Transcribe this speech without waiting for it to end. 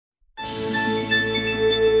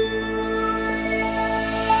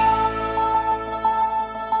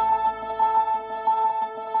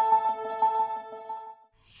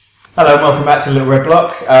Hello and welcome back to Little Red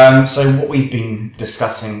Block. So what we've been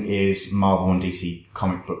discussing is Marvel and DC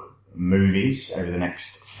comic book movies over the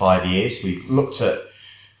next 5 years. We've looked at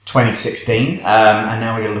 2016, and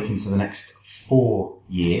now we're going to look into the next 4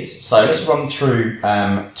 years. So let's run through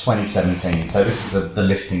 2017. So this is the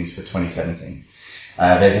listings for 2017.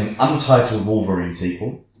 There's an untitled Wolverine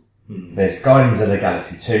sequel. There's Guardians of the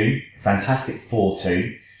Galaxy 2, Fantastic Four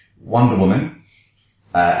 2, Wonder Woman,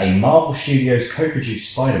 a Marvel Studios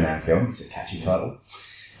co-produced Spider-Man film. It's a catchy title.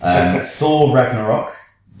 Thor Ragnarok,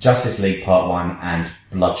 Justice League Part 1, and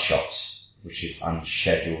Bloodshot, which is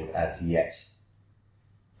unscheduled as yet.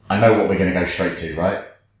 I know what we're going to go straight to, right?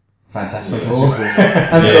 Fantastic Four. I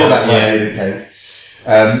thought that might be the case.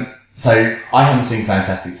 So I haven't seen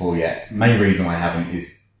Fantastic Four yet. Main reason I haven't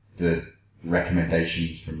is the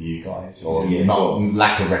recommendations from you guys, or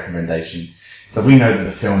lack of recommendation. So we know that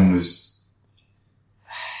the film was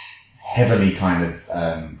heavily kind of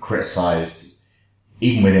criticised,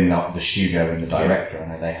 even within the studio and the director. I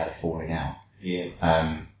know they had a falling out. Yeah.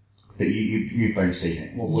 But you've both seen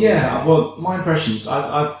it. Well, my impressions,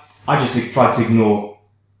 I just tried to ignore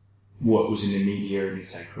what was in the media and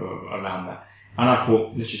etc. around that, and I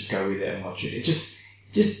thought, let's just go with it and watch it. It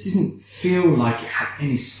just didn't feel like it had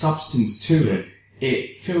any substance to it.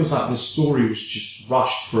 It feels like the story was just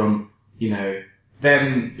rushed from,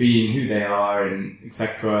 them being who they are and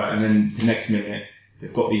etc. And then the next minute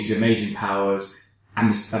they've got these amazing powers,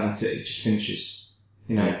 and that's it. It just finishes.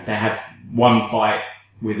 They have one fight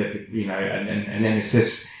with an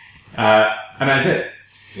nemesis, and that's it.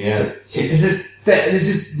 Yeah. So there's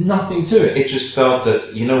just nothing to it. It just felt that,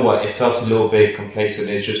 it felt a little bit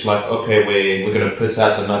complacent. It's just like, okay, we're going to put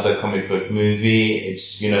out another comic book movie.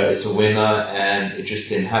 It's, it's a winner, and it just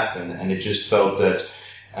didn't happen. And it just felt that,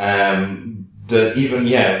 even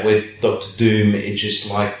with Doctor Doom, it's just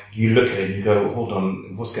like, you look at it and you go, hold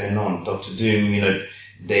on, what's going on? Doctor Doom,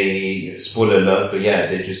 they, spoiler alert, but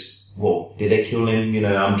they just, did they kill him?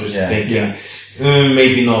 I'm just thinking,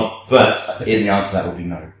 maybe not, but I think the answer to that would be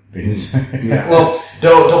no. Well,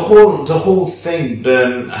 the whole thing,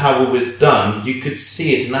 how it was done, you could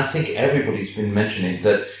see it, and I think everybody's been mentioning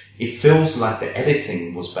that it feels like the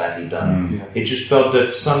editing was badly done. It just felt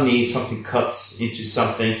that suddenly something cuts into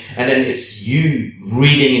something, and then it's you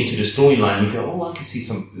reading into the storyline. You go, I can see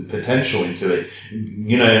some potential into it.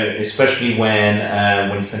 Especially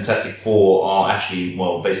when Fantastic Four are actually,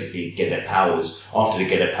 basically get their powers. After they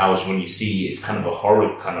get their powers, when you see it's kind of a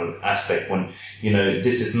horror kind of aspect when,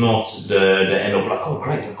 this is not the end of like, oh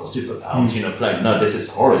great, I've got superpowers, no, this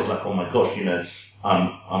is horror. It's like, oh my gosh,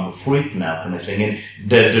 I'm a freak now kind of thing. And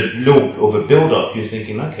the loop of a build up, you're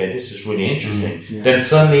thinking, okay, this is really interesting. Then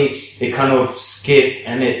suddenly it kind of skipped,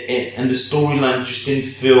 and and the storyline just didn't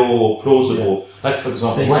feel plausible. Like, for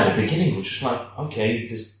example, right at the beginning, which was like, okay,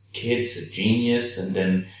 this kid's a genius, and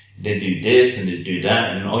then they do this and they do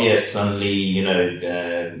that, and suddenly,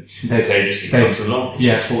 this agency comes along.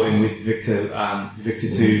 Fought in with Victor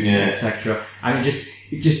Doom, etc. And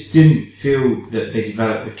it just didn't feel that they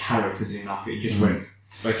developed the characters enough. It just went,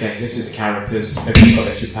 okay, this is the characters, they've just got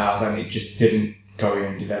their superpowers, and it just didn't go in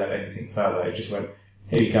and develop anything further. It just went,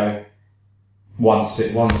 here you go, one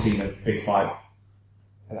scene of big fight,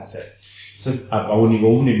 and that's it. So I wouldn't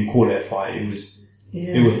even call it a fight. It was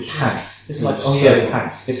pants. It's like,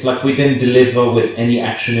 pants. It's like we didn't deliver with any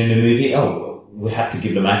action in the movie. We have to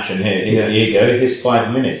give them action here. Here you go. Here's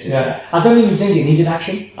 5 minutes. Yeah. I don't even think it needed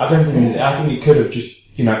action. I think it could have just,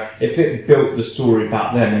 if it built the story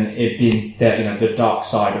about them and it being their, the dark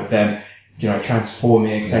side of them,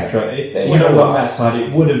 transforming, etc. If they went along that side,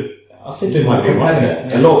 it would have. I think they might be right there.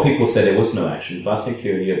 A lot of people said there was no action, but I think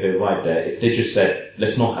you're a bit right there. If they just said,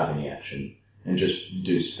 let's not have any action and just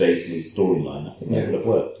do basically storyline, I think that would have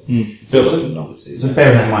worked. So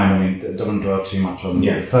bear that in mind, I mean, don't want to dwell too much on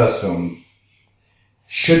the first film.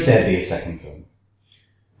 Should there be a second film?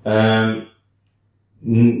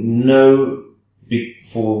 No,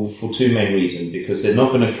 for two main reasons. Because they're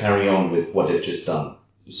not going to carry on with what they've just done.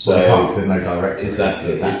 So they can't, because there's no director.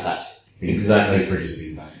 Exactly.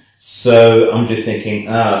 Exactly. So I'm just thinking,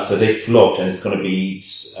 so they flopped, and it's going to be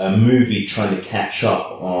a movie trying to catch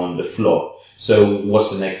up on the flop. So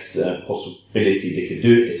what's the next possibility they could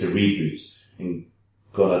do? It's a reboot. And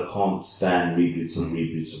God, I can't stand reboots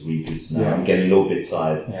now. Yeah. I'm getting a little bit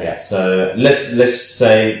tired. Yeah. So let's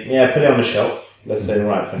say, put it on the shelf. Let's say,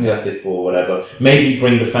 right, Fantastic Four, whatever. Maybe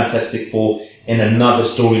bring the Fantastic Four in another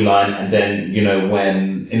storyline, and then,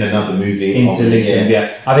 when in another movie. Interlink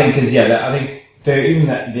them, I think, because, I think even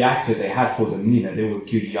the actors they had for them, they were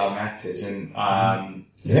good young actors, and,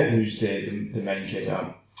 who's the main kid,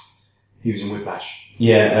 he was in Whiplash.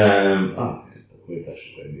 Whiplash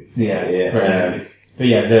is a great movie. Yeah, Yeah. great movie. But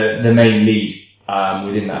yeah, the main lead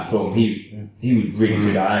within that film, he was really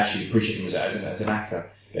good. I actually appreciate him as an actor.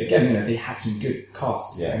 But again, they had some good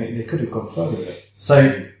cast. Yeah. And they could have gone further with it.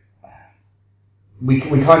 So we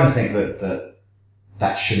kind of think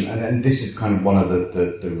that shouldn't, and this is kind of one of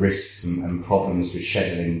the risks and problems with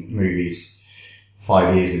scheduling movies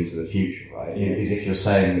 5 years into the future, right? Is if you're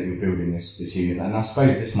saying that you're building this universe, and I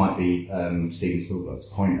suppose this might be Steven Spielberg's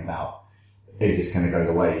point about, is this going to go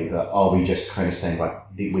the way? But are we just kind of saying, like,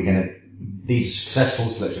 these are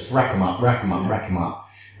successful, so let's just rack them up.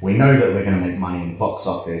 We know that we're going to make money in the box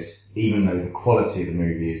office, even though the quality of the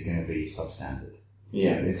movie is going to be substandard.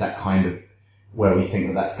 Yeah. Is that kind of where we think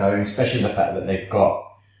that that's going, especially the fact that they've got,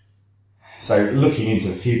 so looking into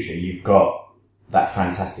the future, you've got that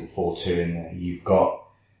Fantastic Four 2 in there. You've got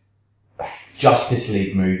Justice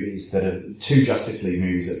League movies two Justice League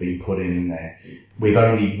movies that have been put in there with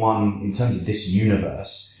only one, in terms of this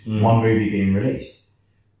universe, one movie being released,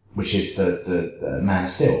 which is the Man of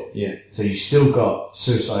Steel. Yeah. So you've still got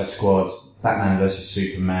Suicide Squad, Batman vs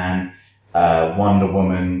Superman, Wonder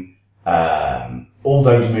Woman, all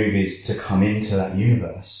those movies to come into that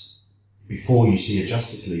universe before you see a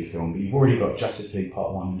Justice League film, but you've already got Justice League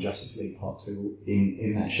Part 1 and Justice League Part 2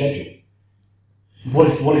 in that schedule. What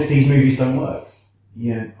if these movies don't work?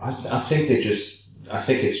 Yeah, I think it's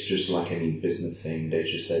just like any business thing. They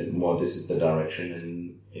just said, well, this is the direction,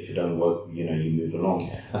 and if it don't work, you move along.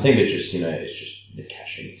 I think it's just the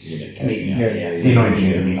cashing, cashing out. The annoying thing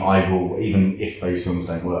is, I will, even if those films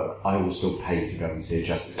don't work, I will still pay to go and see a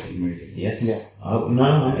Justice League movie. Yes. Yeah. Oh,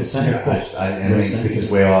 no, of course. I mean, because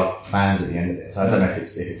we are fans at the end of it. So I don't know if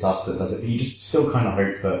it's us that does it, but you just still kind of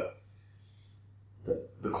hope that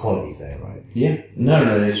the quality's there, right? Yeah.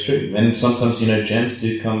 No, it's true. And sometimes, gems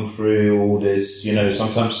do come through all this,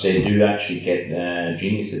 sometimes they do actually get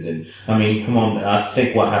geniuses in. I mean, come on, I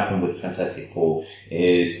think what happened with Fantastic Four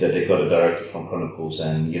is that they got a director from Chronicles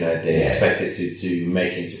and, they expected to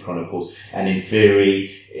make into Chronicles. And in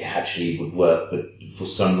theory, it actually would work, but for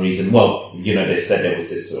some reason, they said there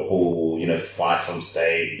was this whole, fight on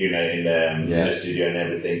stage, in the studio and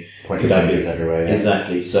everything. Pointing fingers everywhere. Yeah.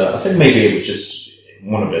 Exactly. So I think maybe it was just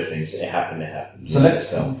one of those things. It happened. So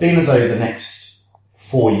let's, being as though the next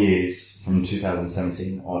 4 years from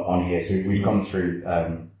 2017 on here, so we've gone through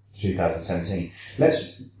 2017.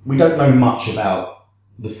 We don't know much about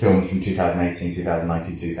the films from 2018,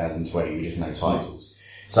 2019, 2020. We just know titles.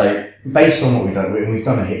 So based on what we've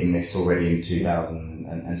done a hit and miss already in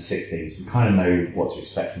 2016, so we kind of know what to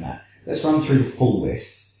expect from that. Let's run through the full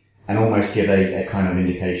list and almost give a kind of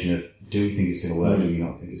indication of, do we think it's going to work? Do we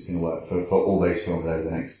not think it's going to work for all those films over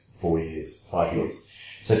the next 4 years, 5 years?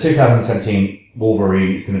 So 2017,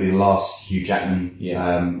 Wolverine is going to be the last Hugh Jackman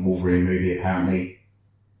Wolverine movie, apparently.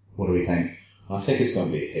 What do we think? I think it's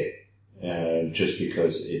going to be a hit, just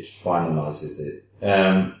because it finalises it.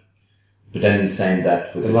 But then saying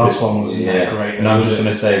that with the last one wasn't that great. And I'm just going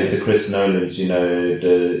to say with the Chris Nolans,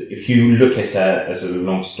 if you look at it as a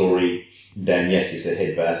long story, then yes, it's a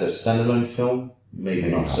hit. But as a standalone film, maybe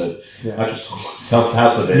not. So I just took myself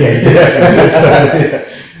out of it. Yeah.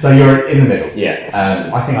 So you're in the middle. Yeah.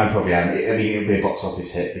 I think I probably am. It'll be a box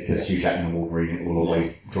office hit because Hugh Jackman and Wolverine will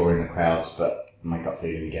always draw in the crowds. But my gut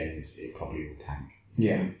feeling again is it probably will tank.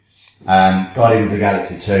 Yeah. Guardians of the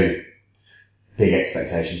Galaxy 2. Big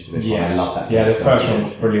expectations for this one. I love that. Yeah, the first one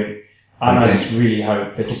was brilliant. And I just really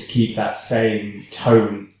hope they just keep that same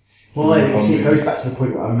tone. Well, it goes back to the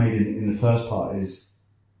point that I made in the first part is,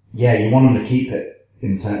 you want them to keep it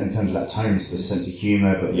in terms of that tone, so the sense of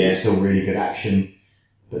humour, but it's still really good action.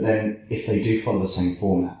 But then, if they do follow the same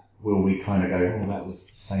format, will we kind of go, oh, that was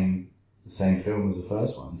the same film as the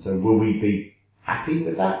first one? So will we be happy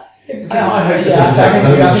with that? I hope it's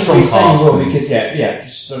a strong cast. Because it's a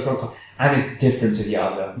strong cast. And it's different to the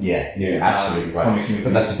other. Yeah, you're absolutely right.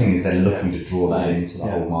 But that's the thing is they're looking to draw that into the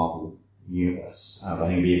whole Marvel universe. I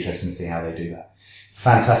think it'd be interesting to see how they do that.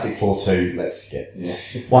 Fantastic Four 2, let's skip. Yeah.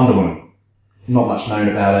 Wonder Woman. Not much known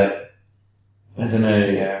about it. I don't know,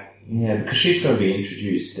 yeah, because she's going to be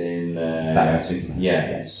introduced in Batman Superman.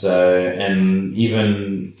 Yeah. So, and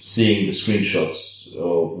even seeing the screenshots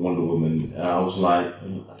of Wonder Woman, I was like,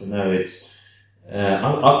 I don't know, it's I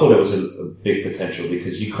thought there was a big potential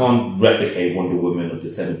because you can't replicate Wonder Woman of the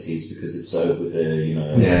 70s because it's so with the,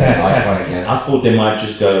 iconic, I thought they might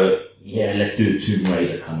just go, let's do a Tomb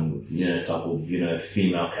Raider kind of, type of,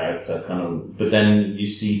 female character kind of, but then you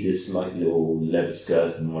see this like little leather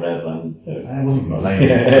skirt and whatever and it wasn't my lady.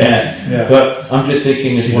 But I'm just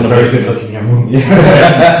thinking it's she's one a of very good looking young woman. You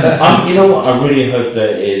know what, I really hope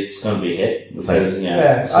that it's going to be a hit.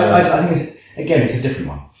 I think it's a different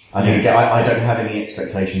one. I think I don't have any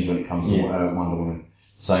expectations when it comes to Wonder Woman.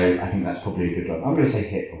 So I think that's probably a good one. I'm going to say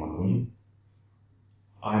hit for Wonder Woman.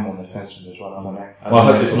 I'm on the fence with this one. I don't know. I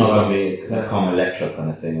hope it's not going to be a calm Electra kind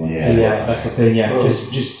of thing. Yeah, that's the thing. Yeah,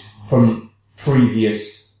 just from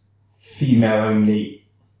previous female-only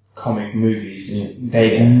comic movies,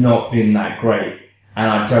 they've not been that great,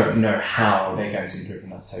 and I don't know how they're going to improve on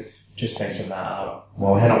that. So just based on that,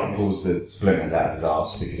 well, Henry pulls the splinters out of his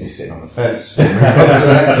arse because he's sitting on the fence.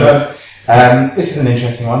 This is an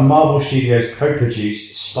interesting one. Marvel Studios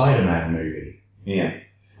co-produced Spider-Man movie. Yeah.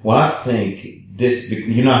 Well, I think this,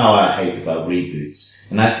 you know how I hate about reboots,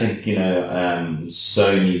 and I think,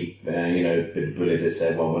 Sony, bit bullied, they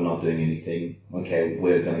said, well, we're not doing anything. Okay,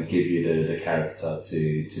 we're going to give you the character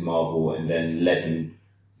to Marvel, and then let them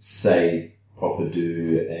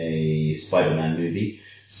do a Spider-Man movie.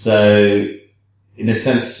 So, in a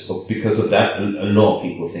sense of, because of that, a lot of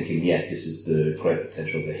people are thinking, this is the great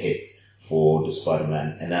potential of a hit for the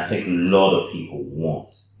Spider-Man, and I think a lot of people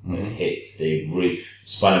want a hit.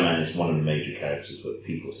 Spider-Man is one of the major characters where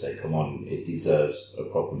people say, come on, it deserves a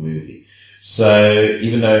proper movie. So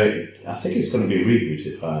even though I think it's going to be a reboot,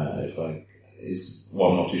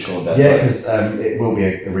 I'm not too sure on that. Yeah, because it will be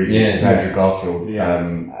a reboot. Yeah, because Andrew Garfield,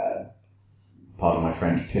 pardon my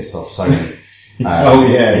French, pissed off Sony. So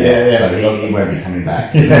he won't be coming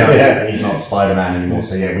back. So he's not Spider-Man anymore.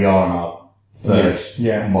 So we are on our third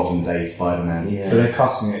modern day Spider-Man. Yeah. But they're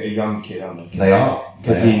casting a young kid, aren't they? They are.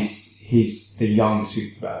 Because he's the young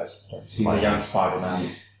he's the young Spider-Man.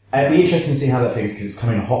 It'd be interesting to see how that fits, because it's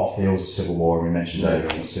coming hot off the heels of Civil War, and we mentioned earlier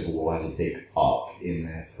on that Civil War has a big arc in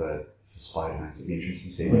there for Spider-Man, so it'd be interesting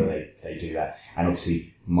to see whether they do that. And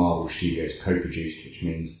obviously Marvel Studios co-produced, which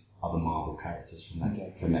means other Marvel characters from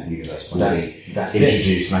that universe will be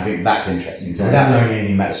introduced, and I think that's interesting. So without knowing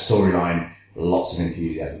anything about the storyline, lots of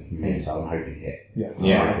enthusiasm from me, so I'm hoping hit.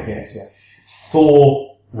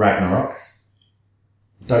 Thor Ragnarok.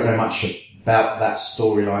 Don't know much about that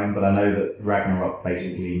storyline, but I know that Ragnarok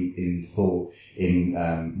basically in Thor, in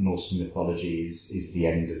Norse mythology, is the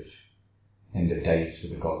end of days for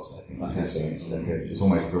the gods. I think so. It's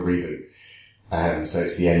almost like a reboot. So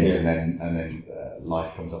it's the end, and then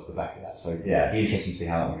life comes off the back of that. So it'd be interesting to see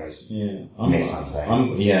how that one goes. Yeah, I'm saying.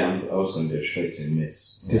 I was going to go straight to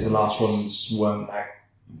miss because the last ones weren't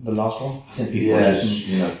the last one. I think people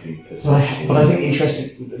just being put. But I think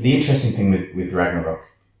the interesting thing with Ragnarok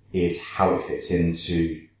is how it fits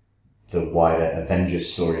into the wider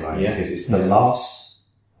Avengers storyline, because it's the last.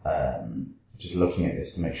 Just looking at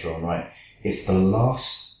this to make sure I'm right, it's the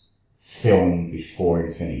last film before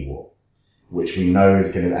Infinity War, which we know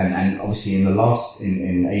is going to, and obviously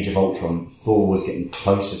in Age of Ultron, Thor was getting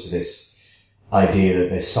closer to this idea that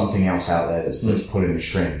there's something else out there that's pulling the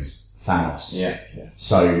strings, Thanos. Yeah.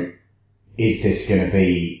 So, is this going to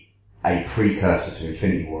be a precursor to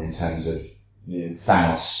Infinity War in terms of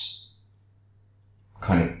Thanos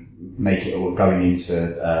kind of make it, or going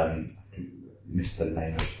into, I missed the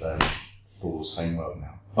name of Thor's homeworld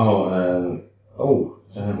now.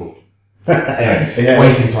 What's it called? Anyway,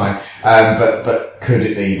 wasting time. But could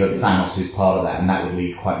it be that Thanos is part of that, and that would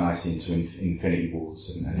lead quite nicely into Infinity Wars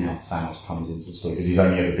and how Thanos comes into the story, because he's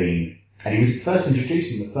only ever been, and he was first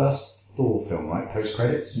introduced in the first Thor film, right? Post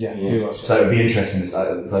credits. Yeah. So it'd be interesting.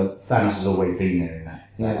 Thanos has always been there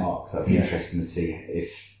in that arc, so it'd be interesting to see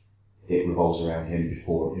if it revolves around him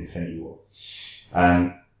before Infinity War.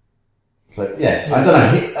 So I don't know.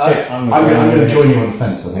 I'm going to join you on the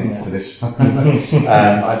fence, I think, for this one.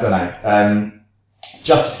 I don't know.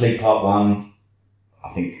 Justice League Part 1, I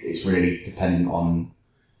think it's really dependent on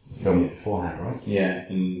the film beforehand, right? Yeah,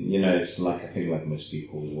 and it's I think like most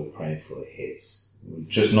people, we're praying for the hits.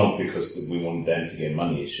 Just not because we want them to get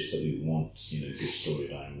money, it's just that we want, good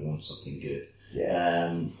storyline, we want something good.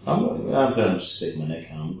 Yeah. I'm going to stick my neck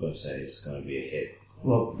out, I'm going to say it's going to be a hit.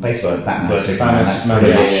 Well, based on Batman, Superman,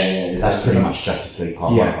 that's pretty much Justice League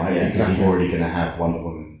Part 1, right? Yeah, because you're already going to have Wonder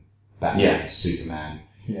Woman, Batman, Superman.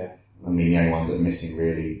 Yeah. I mean, the only ones that are missing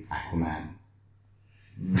really, Aquaman,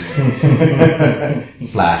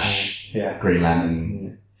 Flash, Green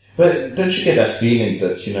Lantern. But don't you get that feeling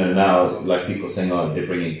that, now, like people saying, they're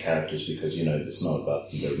bringing characters because, it's not about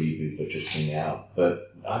the reboot, but just bring it out.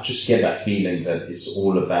 But I just get that feeling that it's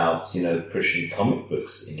all about, pushing comic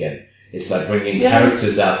books again. It's like bringing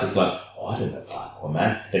characters out. It's like, I don't know about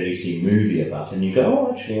Aquaman. Then you see a movie about it and you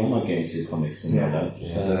go, actually, I might get into comics and all that.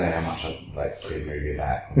 I don't know how much I'd like to see a movie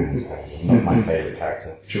about Aquaman. Not my favourite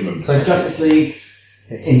character. True. So Justice League,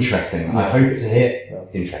 interesting. I hope it's a hit.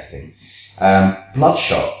 Interesting.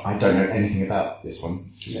 Bloodshot, I don't know anything about this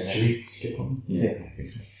one. Should we skip on? Yeah. I think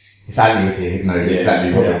so. if Andy was here, he'd know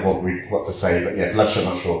exactly what to say. But yeah, Bloodshot,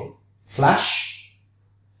 not sure. Flash?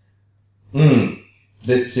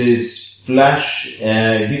 This is Flash.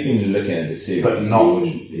 You've been looking at the series. But not,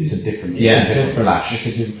 it's a different Flash. It's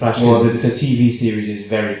a different Flash. Well, the TV series is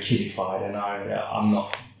very kiddified, and I'm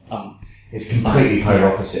not. It's completely polar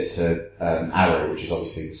opposite to Arrow, which is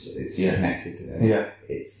obviously it's connected.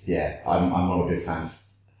 I'm not a big fan of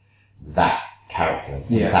that character,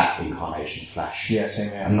 that incarnation of Flash. Yeah,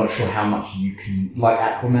 same here. I'm not sure how much you can, like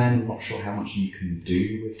Aquaman, I'm not sure how much you can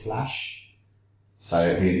do with Flash. So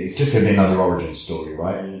I mean, it's just going to be another origin story,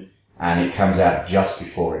 right? And it comes out just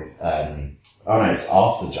before it's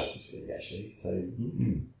after Justice League actually. So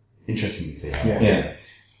interesting to see how it goes.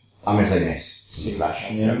 I'm going to say miss. Flash.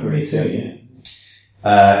 Yeah, me too,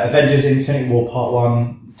 Avengers Infinity War Part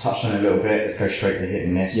 1, touched on it a little bit. Let's go straight to hit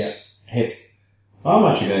and miss. Yeah. Hit. I'm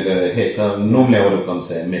actually going to go hit. Normally I would have gone to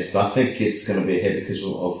say a miss, but I think it's going to be a hit because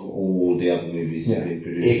of all the other movies that have been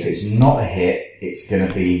produced. If it's not a hit, it's going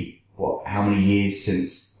to be, how many years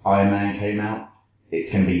since Iron Man came out?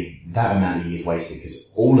 It's going to be that amount of years wasted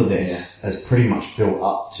because all of this has pretty much built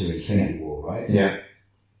up to Infinity War, right? Yeah.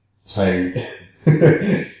 So...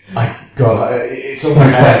 it's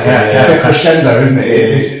almost like it's the crescendo, isn't it?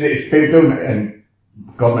 It's been building, and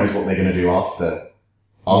God knows what they're going to do after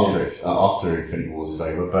Infinity Wars is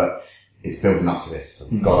over. But it's building up to this. So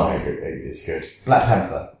God, I hope it's good. Black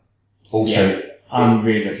Panther, also. I'm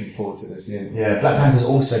really looking forward to this. Yeah, Black Panther's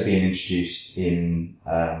also being introduced in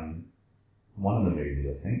one of the movies,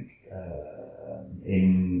 I think,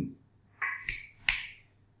 in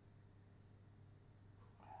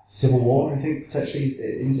Civil War, I think, potentially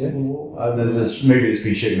in Civil War. There's a movie that's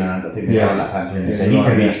been shooting around, I think, with Black Panther in this. So he's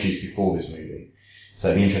going to be introduced before this movie. So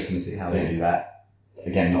it'd be interesting to see how they do that.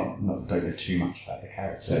 Again, don't know too much about the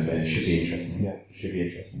character, but it should be interesting. Yeah, it should be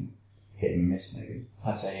interesting. Hit and miss, maybe.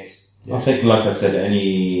 I'd say it's. I think, like I said,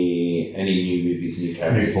 any new movies, new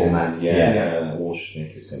characters, new format, all should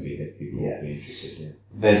think it's going to be a hit. People will be interested. Yeah.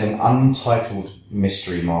 There's an untitled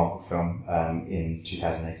mystery Marvel film in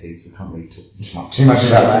 2018, so I can't really talk too much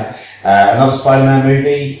about that. Another Spider-Man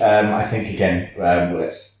movie. I think again,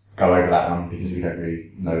 let's go over that one because we don't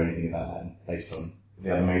really know anything about that based on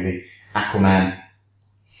the other movie. Aquaman.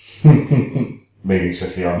 Moving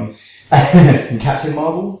swiftly on. Captain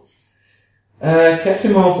Marvel.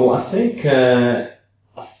 Captain Marvel, I think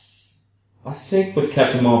with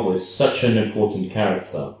Captain Marvel is such an important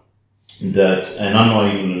character that, and I'm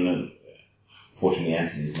not even, fortunately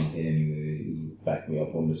Anthony's not here anyway, he back me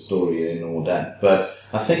up on the story and all that, but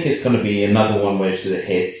I think it's going to be another one where it's a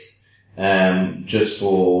hit, just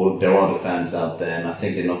for, there are the fans out there, and I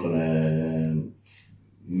think they're not going to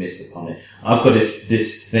miss upon it. I've got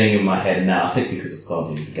this thing in my head now, I think because of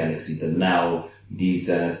Guardians of the Galaxy, that now these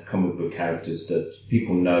comic book characters that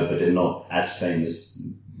people know but they're not as famous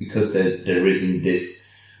because there isn't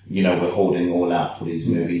this, we're holding all out for these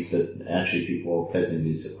movies that actually people are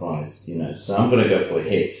pleasantly surprised, so I'm going to go for a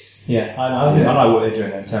hit. I like what they're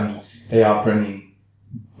doing in terms of they are bringing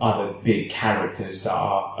other big characters that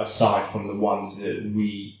are aside from the ones that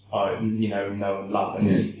we know and love,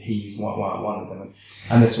 and he's one of them,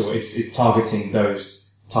 and it's targeting those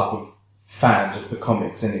type of fans of the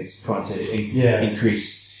comics, and it's trying to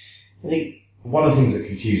increase. I think one of the things that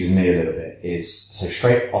confuses me a little bit is, so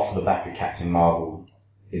straight off the back of Captain Marvel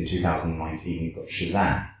in 2019, you've got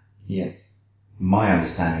Shazam. Yeah. My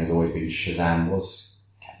understanding has always been Shazam was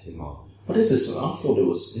Captain Marvel. What is this? I thought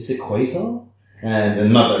is it Quasar? And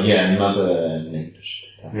another name.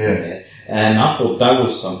 Yeah. And I thought that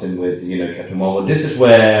was something with, Captain Marvel. This is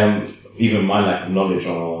where, even my lack of knowledge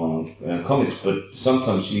on comics, but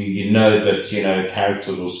sometimes you know that,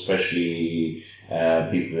 characters, or especially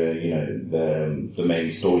people, the main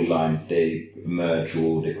storyline, they emerge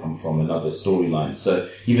or they come from another storyline. So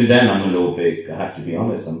even then I'm a little bit, I have to be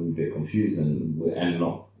honest, I'm a bit confused and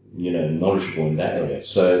not, knowledgeable in that area.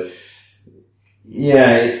 So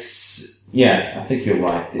I think you're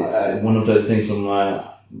right. It's one of those things on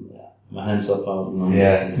my hands up,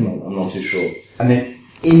 I'm not too sure. And then,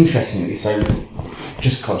 interestingly, so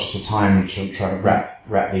just conscious of time, trying to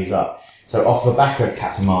wrap these up. So off the back of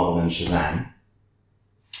Captain Marvel and Shazam,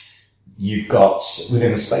 you've got,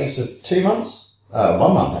 within the space of 2 months, 1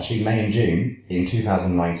 month actually, May and June in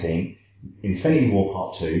 2019, Infinity War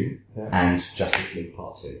Part 2 and Justice League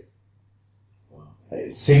Part 2. Wow.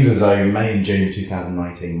 It seems as though May and June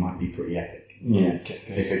 2019 might be pretty epic. Yeah. If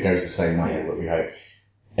it goes the same way that we hope.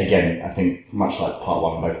 Again, I think much like Part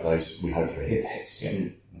 1 of both of those, we hope for hits. Yeah.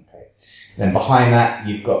 Okay. Then behind that,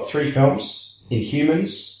 you've got 3 films: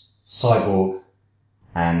 Inhumans, Cyborg,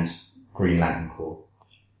 and Green Lantern Corps.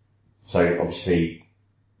 So obviously,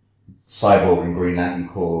 Cyborg and Green Lantern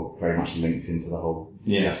Corps very much linked into the whole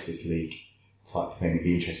Yeah. Justice League type thing. It'd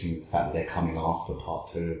be interesting with the fact that they're coming after part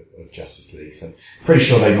 2 of Justice League. So pretty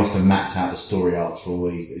sure they must have mapped out the story arcs for all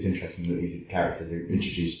these, but it's interesting that these characters are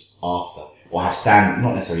introduced after, or have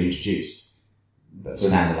not necessarily introduced, but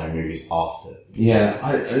standalone movies after. Yeah,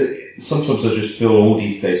 I sometimes I just feel all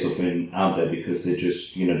these days have been out there because they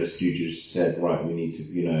just, the studios said, right, we need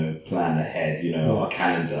to, plan ahead, our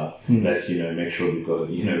calendar. Let's, make sure we've got,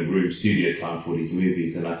 room studio time for these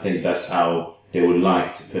movies. And I think that's how they would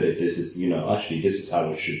like to put it. This is, actually, this is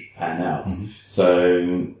how it should pan out. Mm-hmm.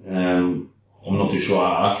 So, I'm not too sure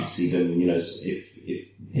I could see them,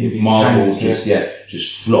 if Marvel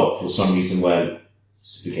just flop for some reason where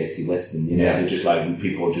spaghetti western, they're just like,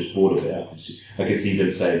 people are just bored of it. I could see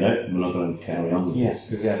them saying, no, we're not going to carry on with Yes,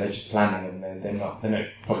 because they're just planning and they're not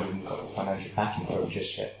probably haven't got the financial backing for it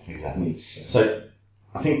just yet. Exactly. So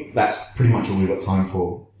I think that's pretty much all we've got time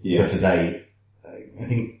for today. I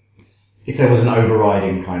think if there was an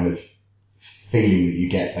overriding kind of feeling that you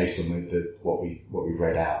get based on what we've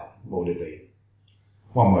read out, what would it be?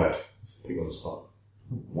 One word. Let's put you on the spot.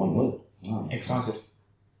 One word. Wow. Excited.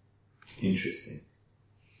 Interesting.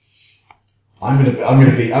 I'm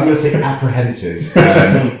gonna say apprehensive.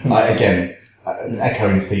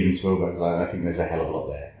 Echoing Steven Spielberg, I think there's a hell of a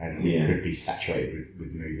lot there, and it could be saturated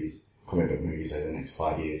with movies, comic book movies over the next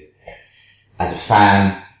 5 years. As a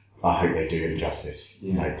fan, I hope they do him justice.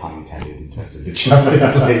 No pun intended in terms of the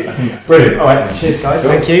Justice League. Brilliant. All right, cheers, guys.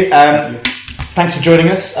 Thank you. Thanks for joining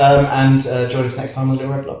us, and join us next time on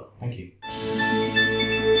Little Red Block. Thank you.